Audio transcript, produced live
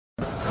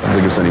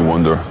it's any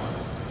wonder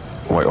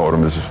why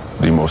autumn is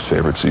the most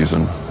favorite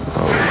season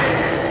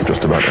of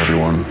just about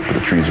everyone. But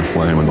the trees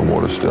aflame and the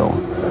water still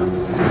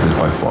is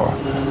by far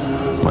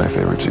my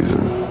favorite season.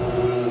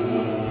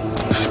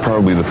 This is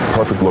probably the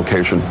perfect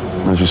location,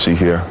 as you see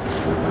here,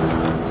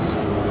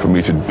 for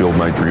me to build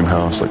my dream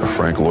house like a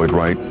Frank Lloyd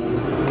Wright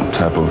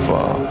type of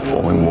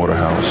falling water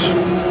house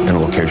in a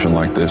location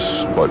like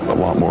this, but a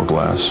lot more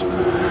glass.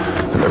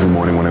 And every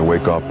morning when I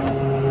wake up,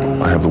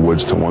 I have the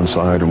woods to one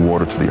side and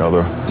water to the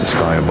other, the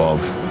sky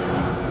above.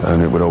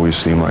 And it would always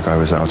seem like I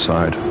was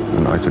outside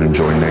and I could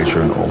enjoy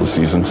nature in all the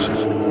seasons.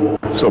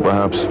 So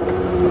perhaps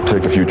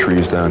take a few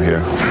trees down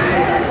here,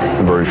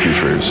 very few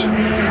trees,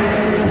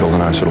 build a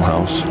nice little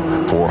house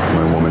for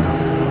my woman,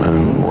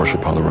 and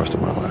worship her the rest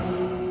of my life.